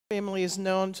Family is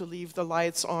known to leave the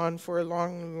lights on for a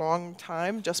long, long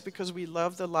time just because we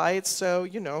love the lights. So,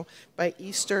 you know, by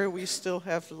Easter, we still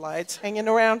have lights hanging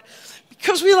around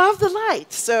because we love the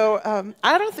lights. So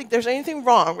I don't think there's anything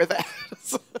wrong with that.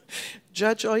 So,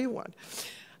 judge all you want.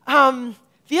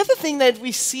 The other thing that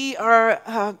we see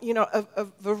are, you know, a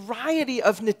variety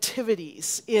of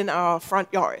nativities in our front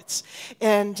yards.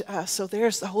 And so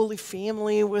there's the Holy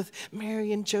Family with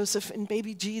Mary and Joseph and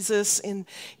baby Jesus in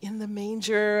the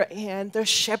manger, and the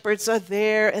shepherds are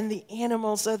there, and the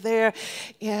animals are there,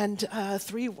 and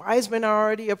 3 wise men are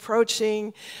already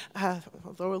approaching,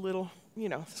 although a little, you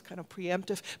know, it's kind of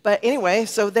preemptive. But anyway,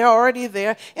 so they're already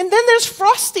there. And then there's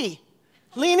Frosty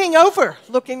leaning over,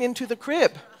 looking into the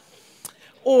crib.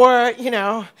 Or, you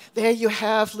know, there you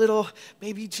have little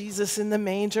baby Jesus in the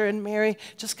manger and Mary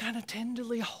just kind of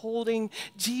tenderly holding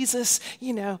Jesus,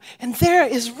 you know. And there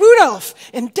is Rudolph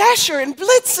and Dasher and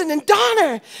Blitzen and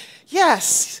Donner.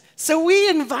 Yes, so we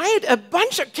invite a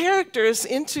bunch of characters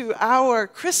into our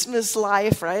Christmas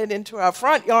life, right, into our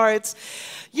front yards.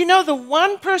 You know, the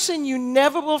one person you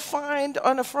never will find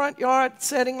on a front yard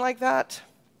setting like that?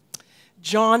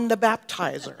 John the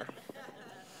Baptizer.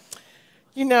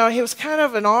 You know, he was kind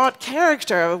of an odd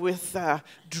character with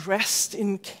dressed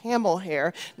in camel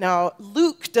hair. Now,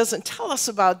 Luke doesn't tell us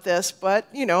about this, but,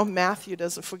 you know, Matthew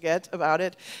doesn't forget about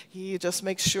it. He just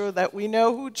makes sure that we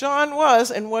know who John was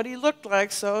and what he looked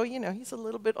like. So, you know, he's a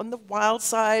little bit on the wild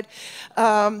side.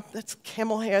 That's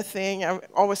camel hair thing. I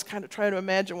always kind of try to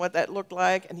imagine what that looked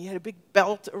like. And he had a big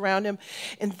belt around him.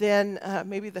 And then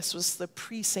maybe this was the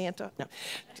pre-Santa. No,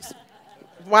 just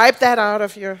wipe that out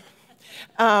of your...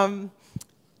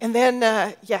 And then,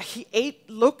 yeah, he ate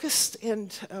locust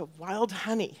and wild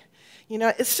honey. You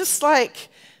know, it's just like,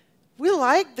 we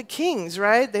like the kings,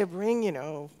 right? They bring, you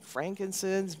know,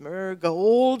 frankincense, myrrh,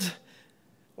 gold.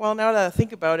 Well, now that I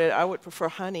think about it, I would prefer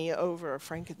honey over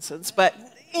frankincense. But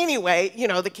anyway, you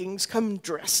know, the kings come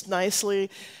dressed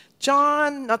nicely.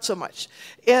 John, not so much.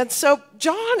 And so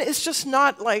John is just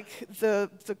not like the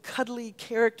cuddly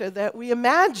character that we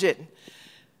imagine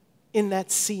in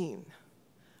that scene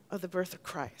of the birth of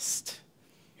Christ.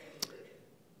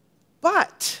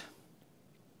 But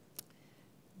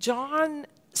John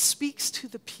speaks to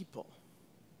the people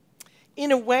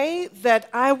in a way that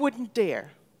I wouldn't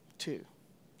dare to.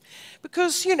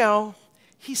 Because, you know,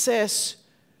 he says,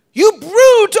 "You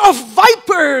brood of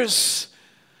vipers!"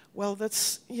 Well,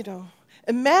 that's, you know,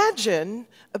 imagine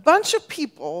a bunch of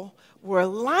people were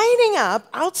lining up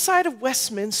outside of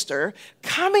Westminster,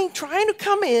 trying to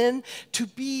come in to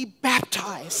be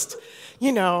baptized,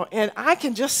 you know, and I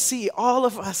can just see all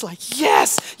of us like,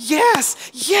 yes, yes,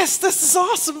 yes, this is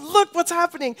awesome, look what's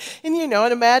happening. And, you know,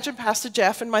 and imagine Pastor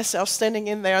Jeff and myself standing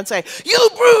in there and saying, "You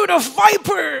brood of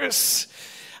vipers!"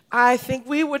 I think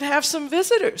we would have some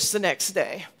visitors the next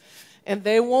day. And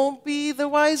they won't be the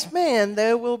wise man.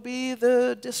 There will be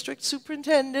the district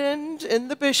superintendent and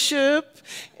the bishop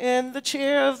and the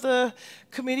chair of the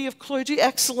Committee of Clergy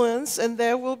Excellence, and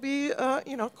there will be,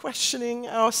 you know, questioning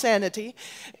our sanity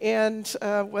and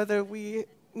whether we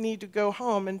need to go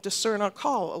home and discern our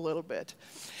call a little bit.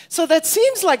 So that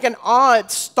seems like an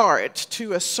odd start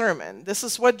to a sermon. This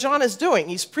is what John is doing.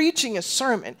 He's preaching a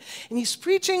sermon, and he's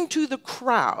preaching to the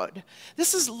crowd.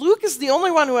 Luke is the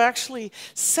only one who actually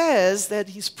says that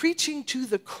he's preaching to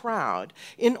the crowd.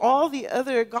 In all the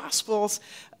other Gospels,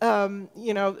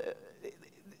 you know,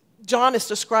 John is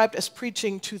described as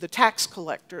preaching to the tax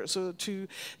collectors or to,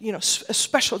 you know,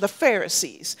 the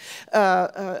Pharisees,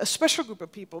 a special group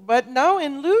of people. But no,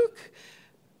 in Luke,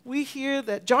 we hear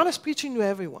that John is preaching to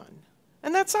everyone,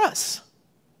 and that's us.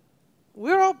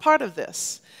 We're all part of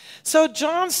this. So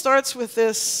John starts with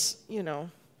this, you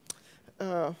know,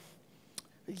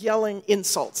 yelling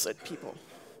insults at people.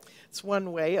 It's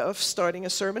one way of starting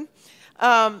a sermon.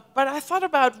 But I thought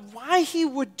about why he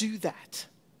would do that.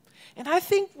 And I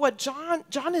think what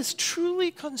John is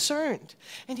truly concerned,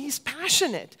 and he's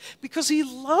passionate because he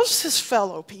loves his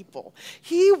fellow people.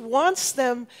 He wants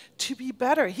them to be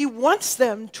better. He wants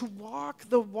them to walk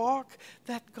the walk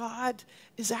that God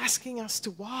is asking us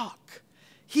to walk.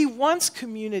 He wants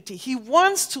community. He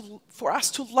wants for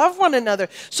us to love one another.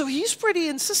 So he's pretty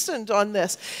insistent on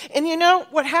this. And you know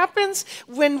what happens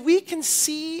when we can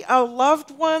see our loved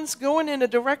ones going in a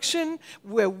direction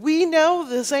where we know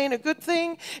this ain't a good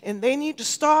thing and they need to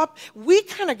stop? We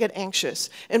kind of get anxious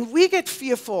and we get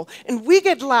fearful and we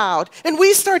get loud and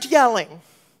we start yelling.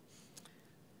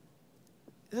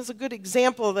 There's a good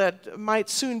example that might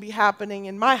soon be happening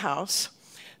in my house.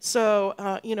 So,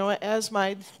 you know, as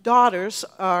my daughters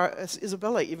are, as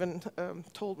Isabella even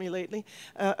told me lately,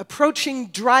 approaching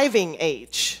driving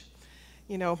age.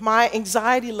 my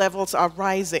anxiety levels are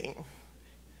rising.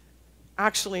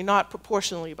 Actually, not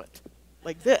proportionally, but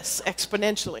like this,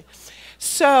 exponentially.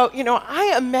 So,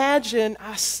 I imagine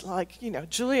us, like,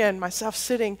 Julia and myself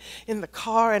sitting in the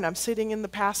car, and I'm sitting in the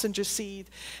passenger seat,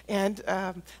 and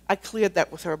I cleared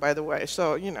that with her, by the way,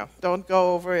 so, don't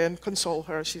go over and console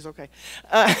her, she's okay.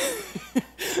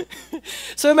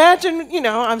 So imagine,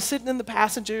 I'm sitting in the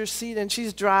passenger seat, and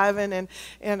she's driving,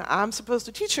 and I'm supposed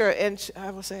to teach her, and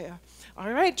I will say, all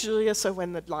right, Julia, so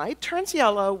when the light turns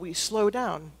yellow, we slow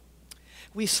down.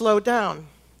 We slow down.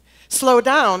 Slow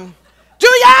down.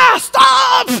 Julia,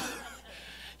 stop!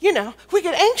 We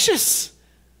get anxious.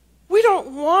 We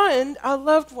don't want our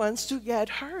loved ones to get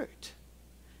hurt.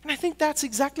 And I think that's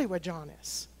exactly where John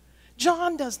is.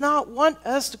 John does not want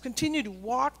us to continue to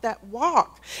walk that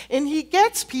walk. And he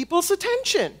gets people's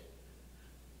attention.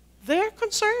 They're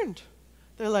concerned.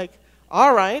 They're like,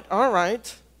 all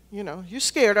right, you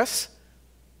scared us.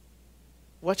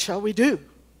 What shall we do?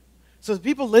 So the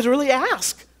people literally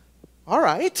ask, all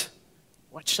right,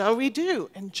 what shall we do?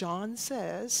 And John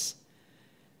says,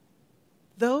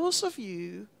 those of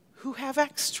you who have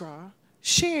extra,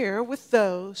 share with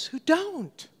those who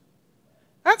don't.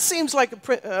 That seems like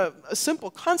a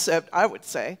simple concept, I would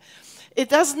say. It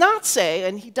does not say,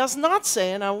 and he does not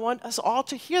say, and I want us all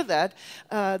to hear that,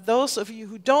 those of you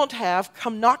who don't have,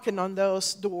 come knocking on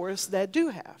those doors that do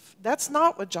have. That's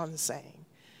not what John is saying.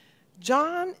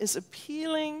 John is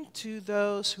appealing to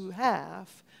those who have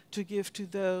to give to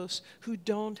those who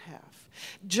don't have.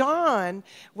 John,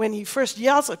 when he first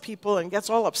yells at people and gets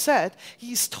all upset,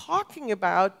 he's talking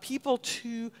about people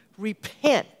to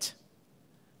repent.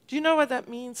 Do you know what that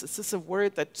means? It's just a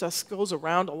word that just goes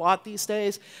around a lot these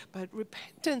days. But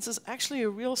repentance is actually a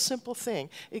real simple thing.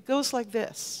 It goes like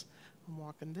this. I'm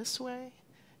walking this way,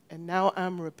 and now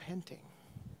I'm repenting.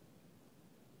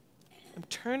 I'm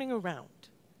turning around.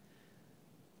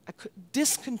 I could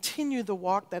discontinue the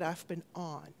walk that I've been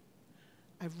on.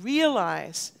 I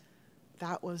realize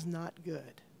that was not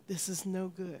good. This is no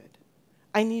good.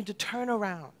 I need to turn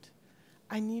around.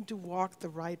 I need to walk the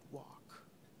right walk,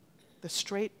 the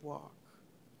straight walk.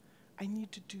 I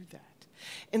need to do that.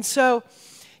 And so,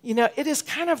 it is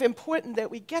kind of important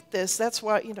that we get this. That's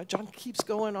why, John keeps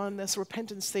going on this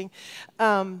repentance thing.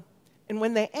 And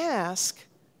when they ask,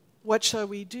 what shall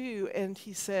we do? And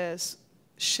he says,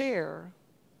 share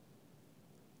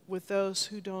with those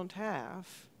who don't have.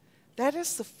 That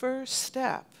is the first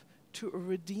step to a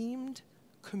redeemed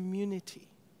community,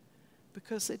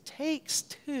 because it takes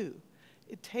two.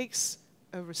 It takes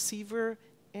a receiver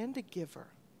and a giver.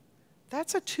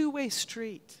 That's a two-way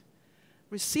street.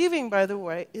 Receiving, by the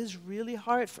way, is really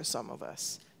hard for some of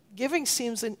us. Giving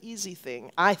seems an easy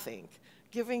thing, I think.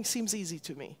 Giving seems easy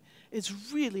to me.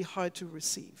 It's really hard to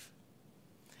receive.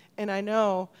 And I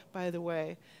know, by the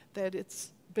way, that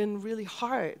it's been really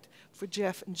hard for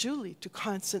Jeff and Julie to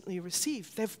constantly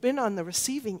receive. They've been on the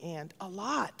receiving end a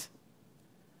lot.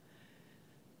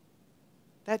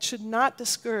 That should not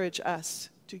discourage us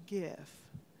to give.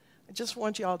 I just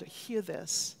want you all to hear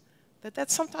this,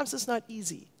 that sometimes it's not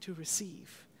easy to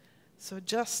receive. So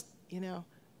just,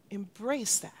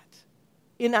 embrace that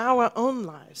in our own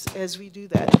lives as we do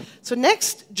that. So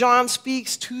next, John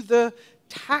speaks to the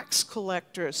tax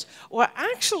collectors, or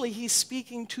actually he's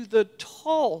speaking to the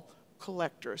toll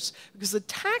collectors, because the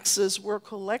taxes were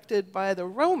collected by the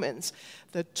Romans.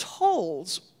 The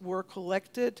tolls were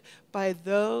collected by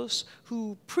those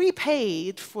who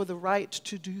prepaid for the right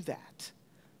to do that.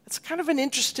 It's kind of an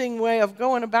interesting way of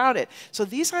going about it. So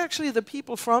these are actually the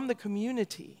people from the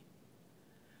community.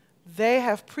 They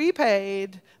have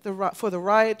prepaid for the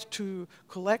right to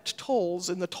collect tolls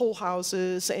in the toll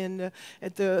houses and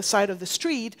at the side of the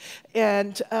street,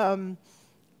 and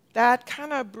that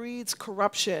kind of breeds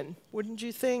corruption, wouldn't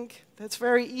you think? That's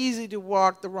very easy to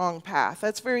walk the wrong path.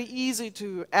 That's very easy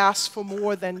to ask for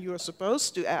more than you're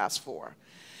supposed to ask for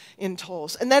in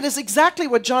tolls. And that is exactly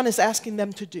what John is asking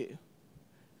them to do.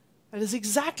 That is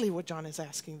exactly what John is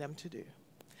asking them to do.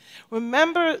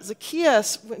 Remember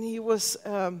Zacchaeus when he was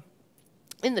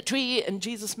in the tree and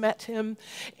Jesus met him,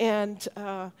 and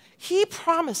he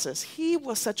promises, he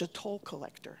was such a toll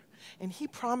collector, and he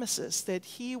promises that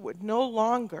he would no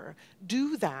longer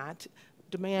do that,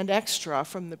 demand extra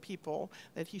from the people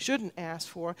that he shouldn't ask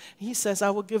for. He says,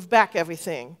 I will give back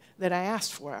everything that I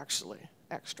asked for, actually,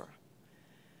 extra.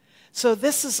 So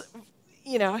this is,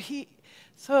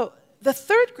 so the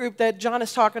third group that John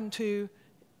is talking to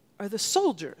are the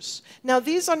soldiers. Now,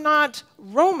 these are not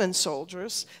Roman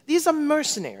soldiers. These are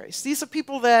mercenaries. These are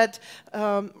people that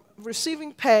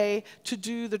receiving pay to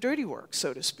do the dirty work,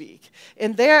 so to speak.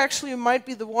 And they actually might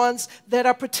be the ones that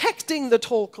are protecting the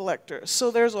toll collectors.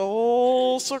 So there's a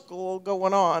whole circle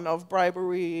going on of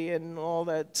bribery and all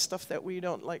that stuff that we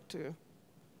don't like to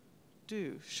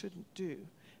do, shouldn't do.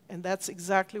 And that's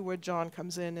exactly where John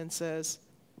comes in and says,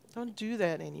 don't do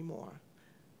that anymore.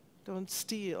 Don't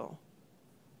steal.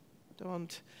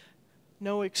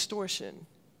 No extortion.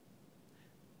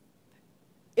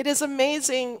 It is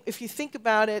amazing, if you think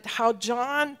about it, how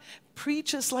John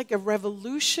preaches like a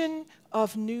revolution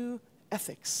of new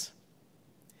ethics.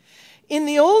 In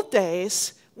the old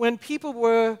days, when people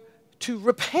were to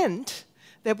repent,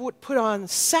 they would put on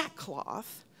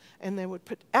sackcloth, and they would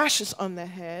put ashes on their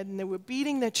head, and they were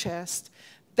beating their chest.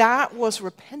 That was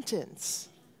repentance.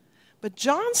 But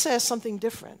John says something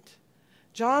different.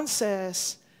 John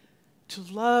says to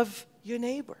love your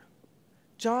neighbor.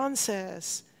 John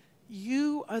says,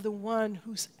 you are the one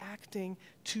who's acting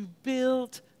to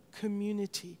build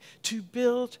community, to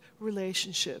build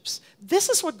relationships. This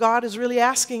is what God is really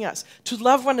asking us, to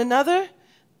love one another,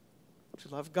 to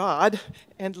love God,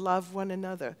 and love one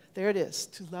another. There it is,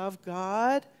 to love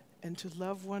God and to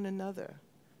love one another.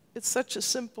 It's such a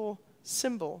simple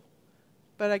symbol,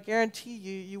 but I guarantee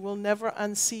you, you will never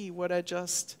unsee what I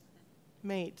just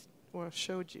made or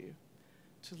showed you.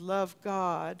 To love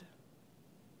God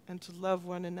and to love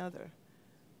one another.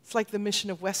 It's like the mission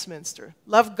of Westminster.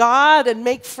 Love God and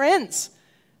make friends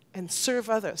and serve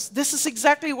others. This is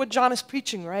exactly what John is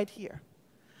preaching right here.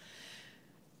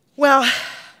 Well,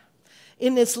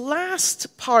 in his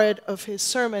last part of his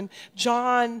sermon,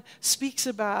 John speaks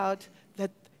about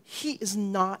that he is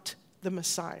not the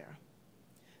Messiah.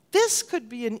 This could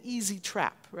be an easy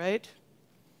trap, right?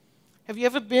 Have you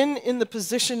ever been in the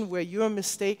position where you're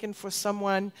mistaken for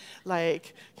someone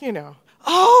like,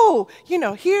 oh,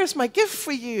 here's my gift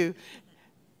for you.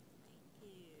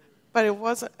 But it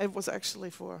was actually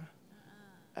for,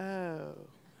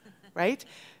 right?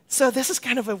 So this is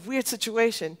kind of a weird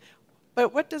situation.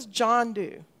 But what does John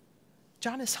do?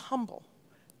 John is humble.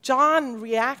 John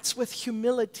reacts with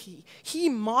humility. He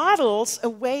models a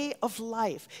way of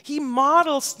life. He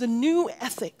models the new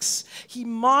ethics. He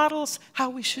models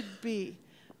how we should be.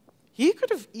 He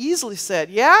could have easily said,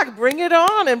 yeah, bring it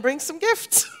on and bring some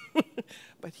gifts.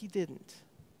 But he didn't.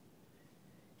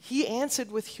 He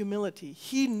answered with humility.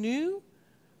 He knew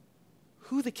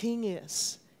who the king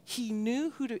is. He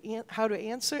knew how to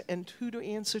answer and who to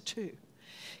answer to.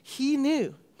 He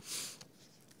knew.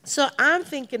 So I'm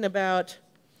thinking about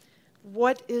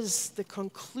what is the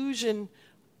conclusion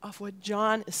of what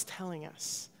John is telling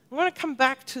us. I want to come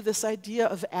back to this idea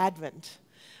of Advent.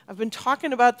 I've been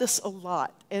talking about this a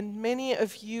lot, and many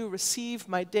of you receive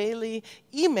my daily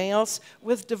emails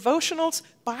with devotionals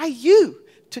by you.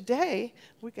 Today,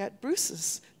 we got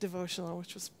Bruce's devotional,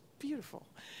 which was beautiful.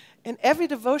 And every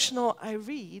devotional I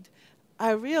read,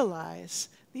 I realize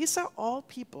these are all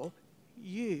people,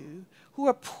 you, who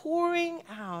are pouring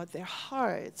out their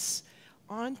hearts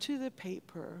onto the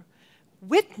paper,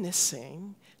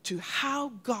 witnessing to how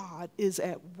God is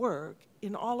at work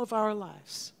in all of our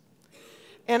lives.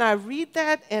 And I read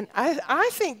that, and I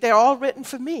think they're all written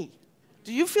for me.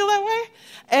 Do you feel that way?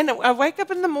 And I wake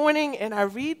up in the morning, and I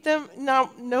read them.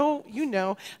 Now, no,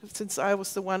 since I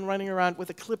was the one running around with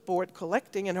a clipboard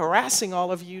collecting and harassing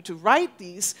all of you to write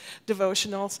these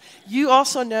devotionals, you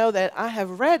also know that I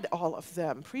have read all of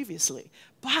them previously.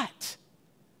 But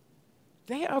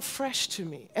they are fresh to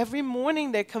me. Every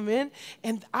morning they come in,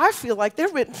 and I feel like they're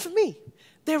written for me.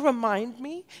 They remind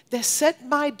me, they set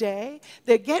my day,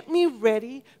 they get me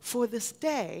ready for this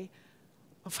day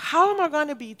of how am I going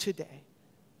to be today?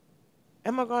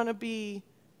 Am I going to be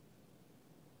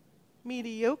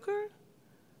mediocre,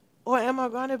 or am I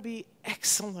going to be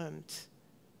excellent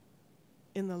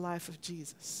in the life of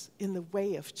Jesus, in the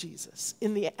way of Jesus,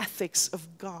 in the ethics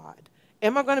of God?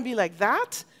 Am I going to be like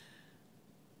that,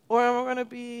 or am I going to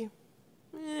be,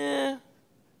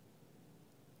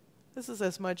 this is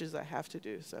as much as I have to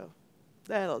do, so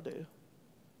that'll do.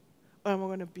 Or am I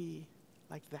going to be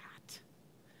like that?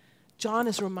 John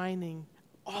is reminding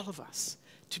all of us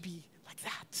to be like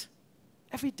that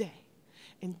every day.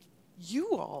 And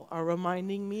you all are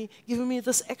reminding me, giving me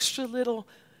this extra little,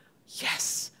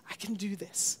 yes, I can do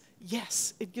this.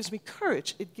 Yes, it gives me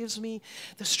courage. It gives me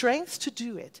the strength to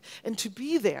do it and to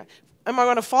be there. Am I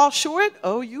going to fall short?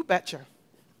 Oh, you betcha.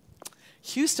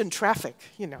 Houston traffic,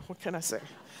 what can I say?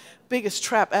 Biggest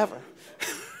trap ever.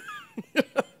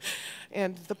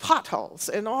 And the potholes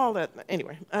and all that.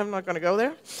 Anyway, I'm not going to go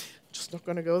there. Just not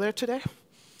going to go there today.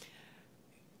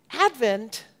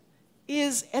 Advent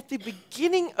is at the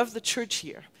beginning of the church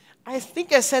year. I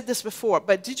think I said this before,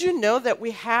 but did you know that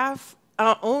we have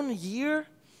our own year?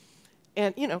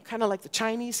 And, kind of like the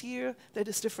Chinese year that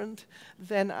is different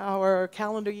than our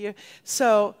calendar year.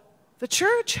 So the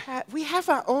church, we have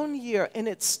our own year, and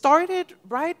it started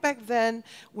right back then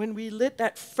when we lit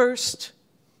that first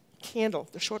candle,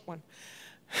 the short one.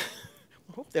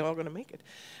 I hope they're all going to make it.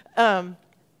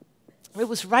 It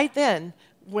was right then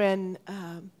when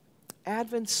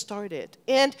Advent started.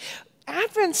 And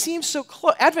Advent seems so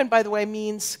close. Advent, by the way,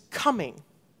 means coming.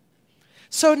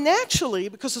 So naturally,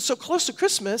 because it's so close to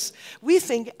Christmas, we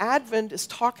think Advent is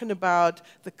talking about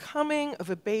the coming of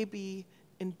a baby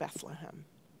in Bethlehem.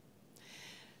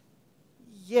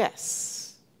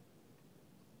 Yes,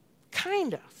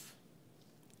 kind of.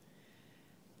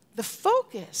 The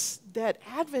focus that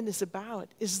Advent is about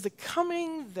is the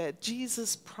coming that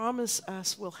Jesus promised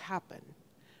us will happen,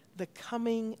 the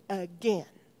coming again.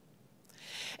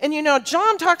 And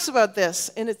John talks about this,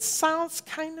 and it sounds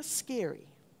kind of scary,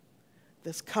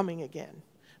 this coming again,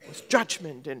 with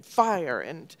judgment and fire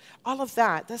and all of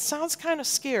that. That sounds kind of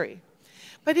scary.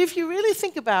 But if you really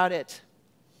think about it,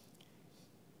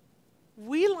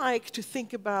 we like to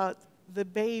think about the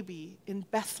baby in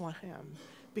Bethlehem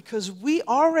because we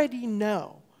already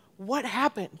know what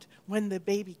happened when the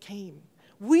baby came.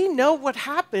 We know what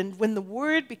happened when the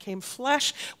Word became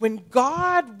flesh, when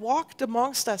God walked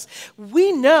amongst us.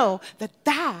 We know that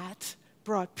that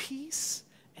brought peace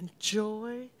and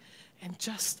joy and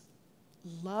just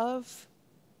love.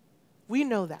 We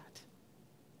know that.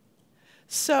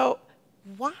 So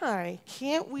why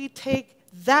can't we take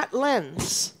that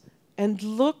lens and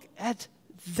look at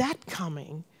that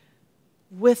coming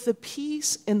with the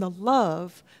peace and the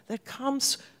love that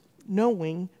comes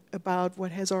knowing about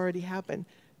what has already happened?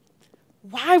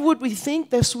 Why would we think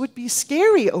this would be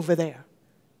scary over there?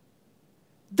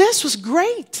 This was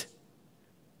great.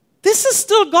 This is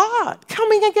still God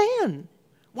coming again.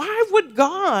 Why would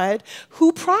God,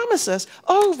 who promised us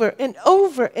over and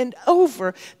over and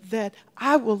over that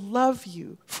I will love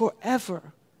you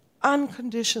forever,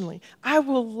 unconditionally, I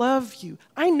will love you,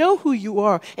 I know who you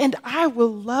are, and I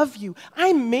will love you,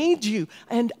 I made you,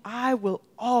 and I will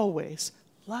always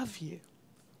love you.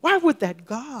 Why would that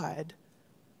God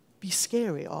be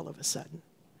scary all of a sudden?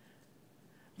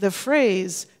 The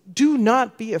phrase, do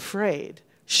not be afraid,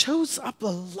 shows up a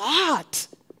lot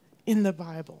in the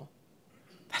Bible.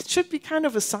 That should be kind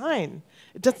of a sign.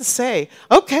 It doesn't say,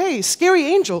 okay, scary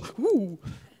angel, ooh.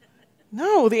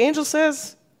 No, the angel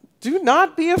says, do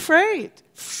not be afraid.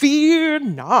 Fear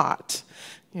not,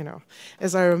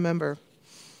 as I remember.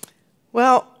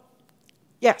 Well,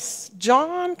 yes,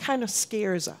 John kind of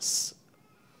scares us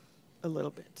a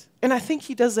little bit. And I think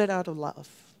he does that out of love.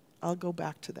 I'll go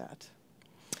back to that.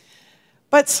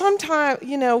 But sometimes,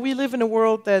 we live in a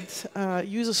world that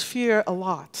uses fear a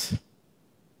lot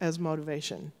as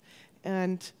motivation.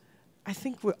 And I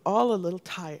think we're all a little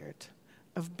tired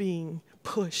of being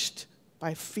pushed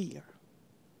by fear.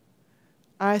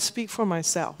 I speak for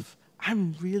myself.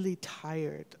 I'm really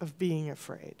tired of being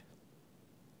afraid.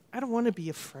 I don't want to be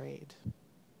afraid.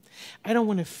 I don't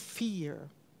want to fear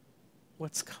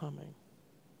what's coming.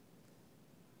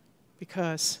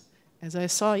 Because, as I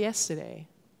saw yesterday,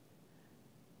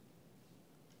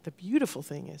 the beautiful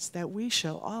thing is that we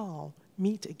shall all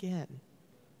meet again.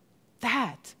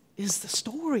 That is the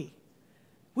story.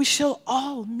 We shall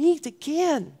all meet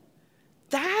again.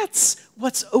 That's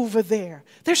what's over there.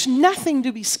 There's nothing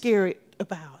to be scared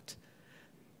about.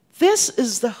 This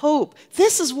is the hope.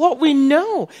 This is what we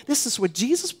know. This is what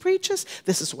Jesus preaches.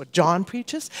 This is what John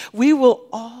preaches. We will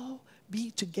all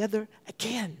be together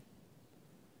again.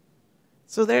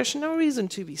 So there's no reason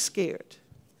to be scared.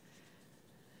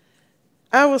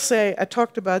 I will say, I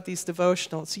talked about these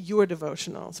devotionals, your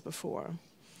devotionals before.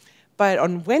 But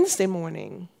on Wednesday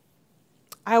morning,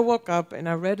 I woke up and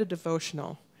I read a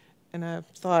devotional. And I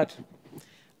thought,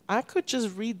 I could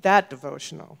just read that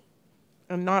devotional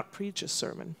and not preach a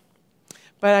sermon.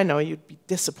 But I know you'd be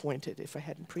disappointed if I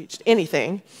hadn't preached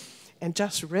anything and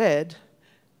just read.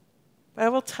 But I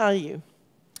will tell you,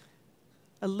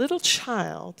 a little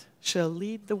child shall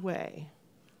lead the way.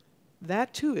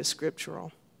 That too is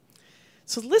scriptural.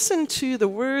 So listen to the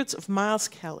words of Miles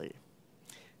Kelly,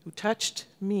 who touched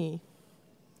me.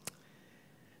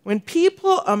 When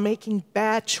people are making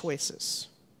bad choices,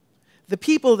 the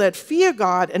people that fear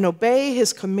God and obey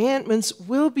His commandments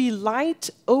will be light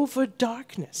over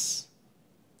darkness.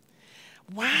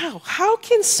 Wow, how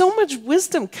can so much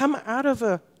wisdom come out of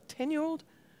a 10-year-old?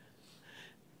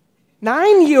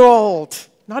 9-year-old,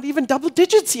 not even double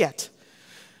digits yet.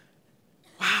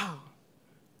 Wow.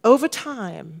 Over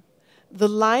time, the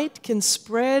light can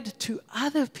spread to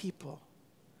other people.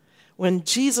 when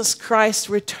Jesus Christ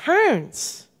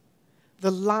returns, the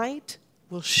light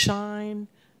will shine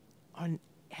on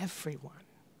everyone.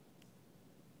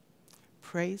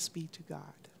 Praise be to God.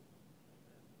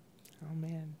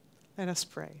 Amen. Let us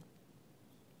pray.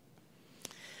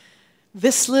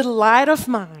 This little light of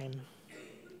mine,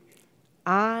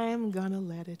 I'm gonna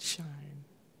let it shine.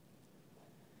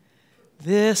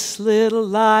 This little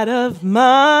light of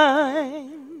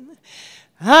mine,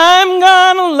 I'm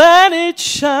gonna let it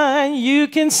shine. You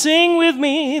can sing with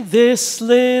me. This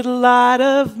little light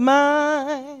of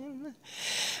mine,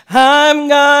 I'm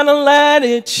gonna let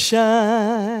it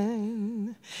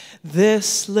shine.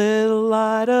 This little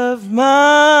light of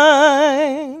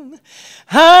mine,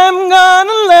 I'm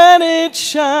gonna let it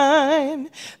shine.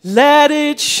 Let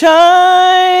it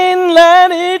shine, let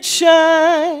it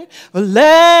shine, oh,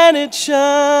 let it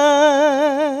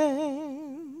shine.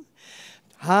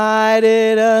 Hide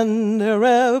it under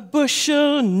a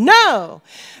bushel, no.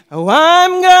 Oh,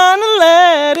 I'm gonna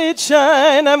let it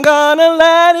shine, I'm gonna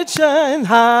let it shine.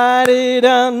 Hide it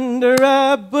under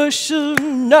a bushel,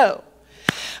 no.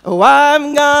 Oh,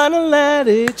 I'm gonna let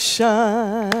it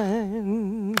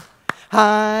shine.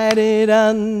 Hide it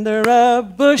under a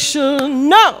bushel,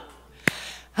 no.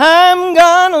 I'm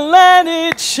gonna let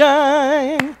it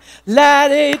shine.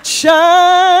 Let it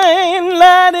shine,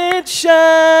 let it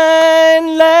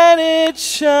shine, let it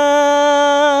shine.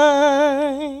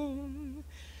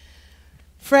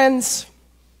 Friends,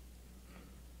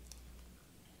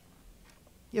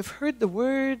 you've heard the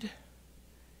word.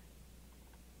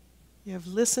 You have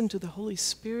listened to the Holy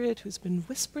Spirit who's been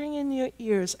whispering in your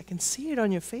ears. I can see it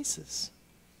on your faces.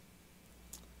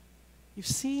 You've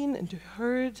seen and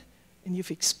heard and you've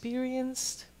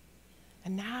experienced.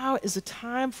 And now is the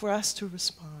time for us to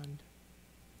respond.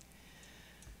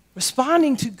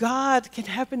 Responding to God can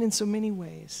happen in so many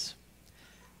ways.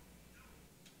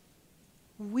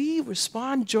 We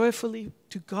respond joyfully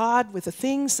to God with the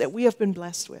things that we have been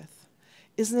blessed with.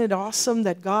 Isn't it awesome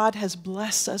that God has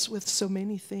blessed us with so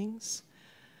many things?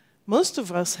 Most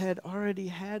of us had already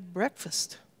had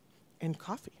breakfast and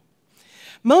coffee.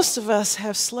 Most of us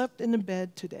have slept in a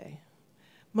bed today.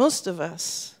 Most of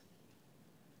us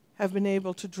have been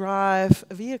able to drive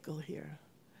a vehicle here.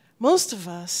 Most of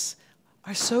us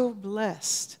are so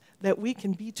blessed that we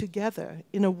can be together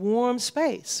in a warm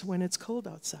space when it's cold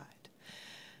outside.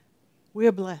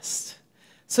 We're blessed.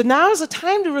 So now is the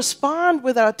time to respond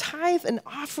with our tithe and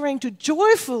offering to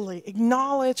joyfully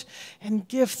acknowledge and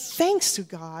give thanks to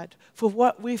God for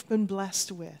what we've been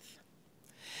blessed with.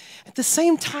 At the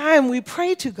same time, we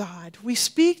pray to God. We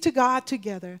speak to God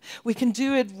together. We can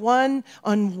do it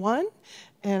one-on-one,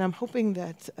 and I'm hoping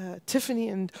that Tiffany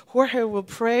and Jorge will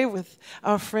pray with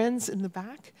our friends in the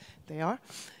back. They are.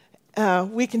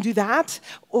 We can do that,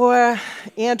 or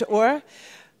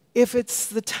if it's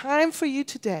the time for you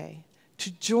today to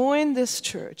join this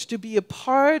church, to be a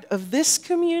part of this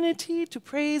community, to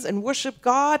praise and worship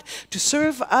God, to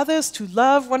serve others, to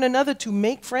love one another, to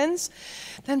make friends,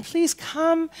 then please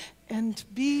come and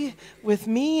be with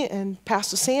me and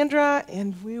Pastor Sandra,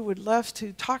 and we would love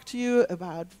to talk to you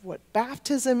about what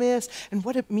baptism is and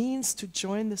what it means to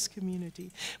join this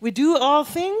community. We do all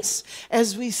things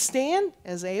as we stand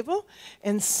as able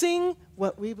and sing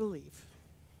what we believe.